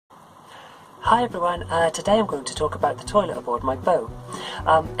Hi everyone, today I'm going to talk about the toilet aboard my boat.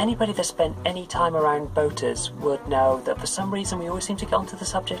 Anybody that spent any time around boaters would know that for some reason we always seem to get onto the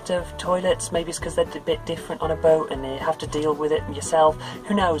subject of toilets. Maybe it's because they're a bit different on a boat and you have to deal with it yourself,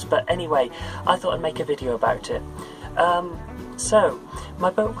 who knows, but anyway, I thought I'd make a video about it. So,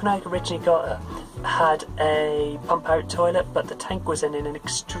 my boat when I originally got her had a pump out toilet, but the tank was in an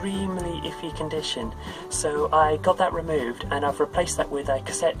extremely iffy condition, so I got that removed and I've replaced that with a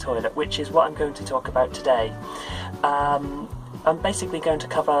cassette toilet, which is what I'm going to talk about today. I'm basically going to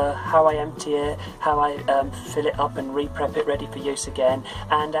cover how I empty it, how I fill it up and re-prep it ready for use again,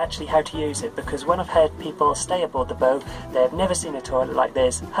 and actually how to use it, because when I've had people stay aboard the boat, they've never seen a toilet like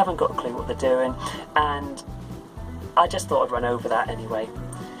this, haven't got a clue what they're doing, and I just thought I'd run over that anyway.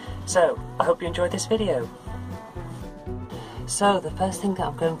 So, I hope you enjoyed this video. So, the first thing that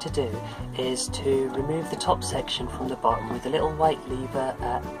I'm going to do is to remove the top section from the bottom with a little white lever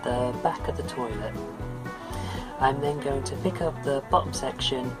at the back of the toilet. I'm then going to pick up the bottom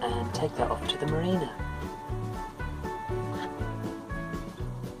section and take that off to the marina.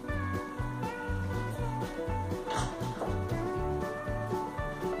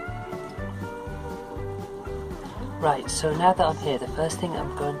 Right, so now that I'm here, the first thing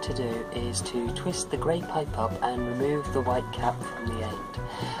I'm going to do is to twist the grey pipe up and remove the white cap from the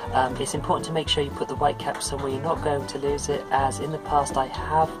end. It's important to make sure you put the white cap somewhere you're not going to lose it, as in the past I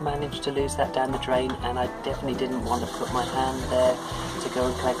have managed to lose that down the drain and I definitely didn't want to put my hand there to go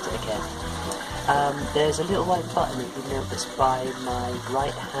and collect it again. There's a little white button, if you notice, by my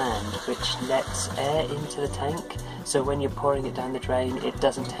right hand which lets air into the tank, so when you're pouring it down the drain it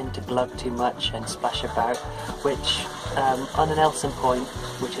doesn't tend to glug too much and splash about, which on an Elson point,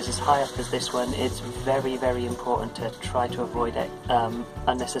 which is as high up as this one, it's very, very important to try to avoid it,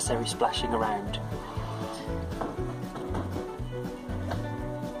 unnecessary splashing around.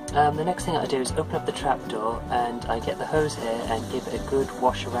 The next thing I do is open up the trapdoor and I get the hose here and give it a good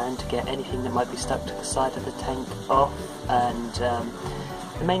wash around to get anything that might be stuck to the side of the tank off. And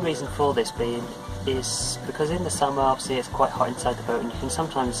the main reason for this being is because in the summer obviously it's quite hot inside the boat and you can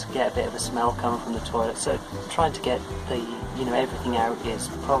sometimes get a bit of a smell coming from the toilet, so trying to get the everything out is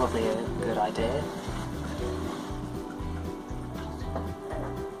probably a good idea.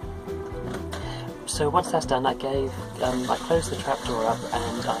 So once that's done, I close the trapdoor up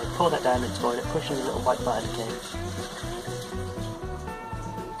and I pour that down the toilet, pushing the little white button again.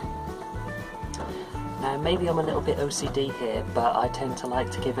 Now maybe I'm a little bit OCD here, but I tend to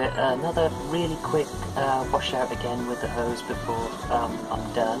like to give it another really quick wash out again with the hose before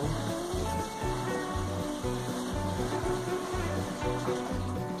I'm done.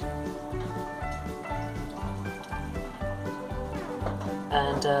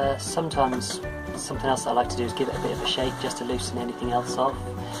 And sometimes something else that I like to do is give it a bit of a shake just to loosen anything else off,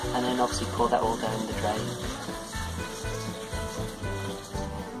 and then obviously pour that all down the drain.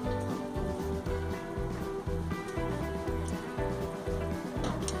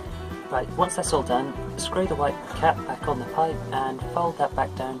 Right, once that's all done, screw the white cap back on the pipe and fold that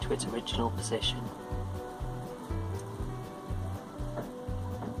back down to its original position.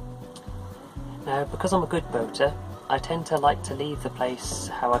 Now, because I'm a good boater, I tend to like to leave the place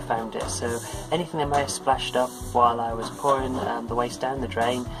how I found it, so anything that may have splashed up while I was pouring the waste down the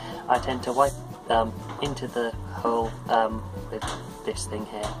drain, I tend to wipe into the hole with this thing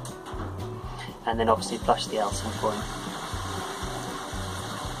here, and then obviously flush the Elson point.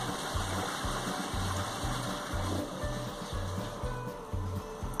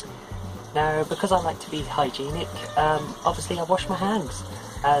 Now, because I like to be hygienic, obviously I wash my hands,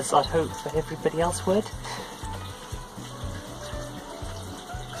 as I'd hope that everybody else would.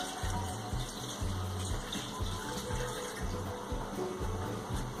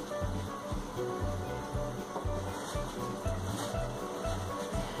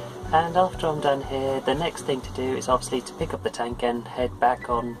 And after I'm done here, the next thing to do is obviously to pick up the tank and head back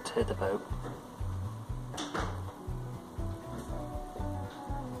on to the boat.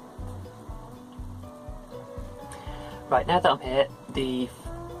 Right, now that I'm here, the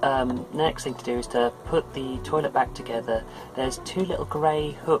next thing to do is to put the toilet back together. There's two little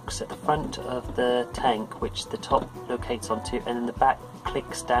grey hooks at the front of the tank which the top locates onto, and then the back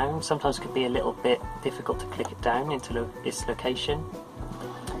clicks down. Sometimes it can be a little bit difficult to click it down into its location.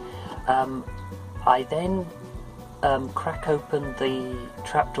 I then crack open the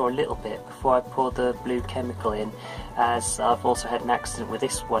trapdoor a little bit before I pour the blue chemical in, as I've also had an accident with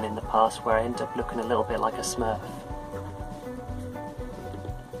this one in the past where I end up looking a little bit like a Smurf.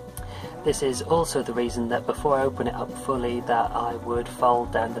 This is also the reason that before I open it up fully that I would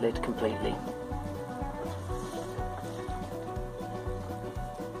fold down the lid completely.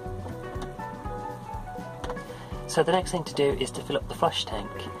 So the next thing to do is to fill up the flush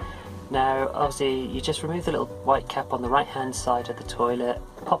tank. Now obviously you just remove the little white cap on the right hand side of the toilet,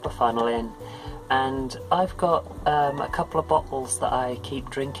 pop a funnel in, and I've got a couple of bottles that I keep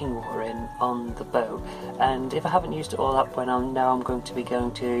drinking water in on the boat, and if I haven't used it all up when I'm going to be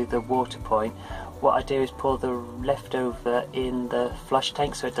going to the water point, what I do is pour the leftover in the flush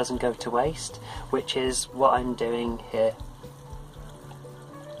tank so it doesn't go to waste, which is what I'm doing here.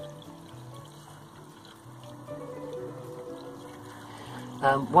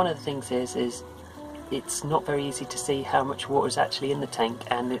 One of the things is it's not very easy to see how much water is actually in the tank,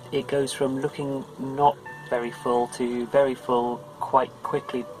 and it goes from looking not very full to very full quite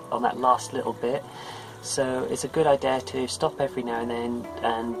quickly on that last little bit. So it's a good idea to stop every now and then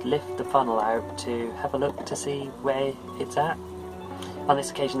and lift the funnel out to have a look to see where it's at. On this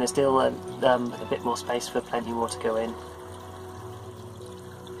occasion there's still a bit more space for plenty more to go in.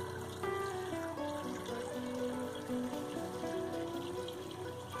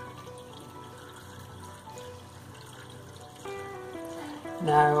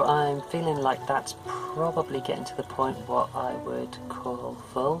 Now I'm feeling like that's probably getting to the point what I would call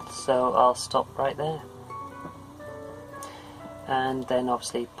full, so I'll stop right there. And then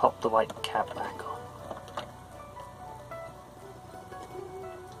obviously pop the white cap back on.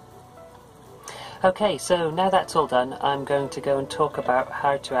 Okay, so now that's all done, I'm going to go and talk about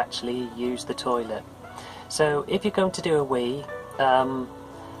how to actually use the toilet. So if you're going to do a wee,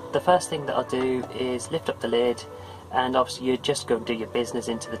 the first thing that I'll do is lift up the lid, and obviously you're just going to do your business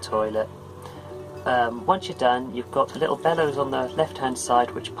into the toilet. Once you're done, you've got the little bellows on the left hand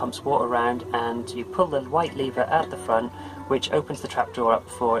side which pumps water around, and you pull the white lever at the front which opens the trapdoor up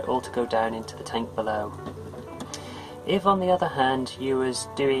for it all to go down into the tank below. If on the other hand you was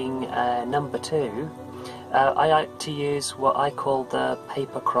doing number 2, I like to use what I call the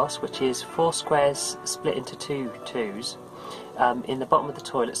paper cross, which is 4 squares split into 2 twos in the bottom of the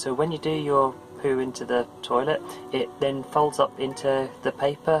toilet, so when you do your poo into the toilet, it then folds up into the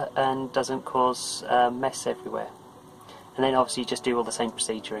paper and doesn't cause mess everywhere. And then obviously you just do all the same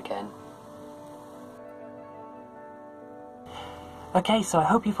procedure again. Okay, so I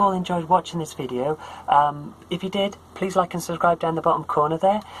hope you've all enjoyed watching this video. If you did, please like and subscribe down the bottom corner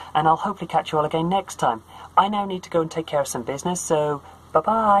there, and I'll hopefully catch you all again next time. I now need to go and take care of some business, so bye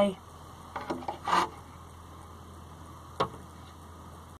bye!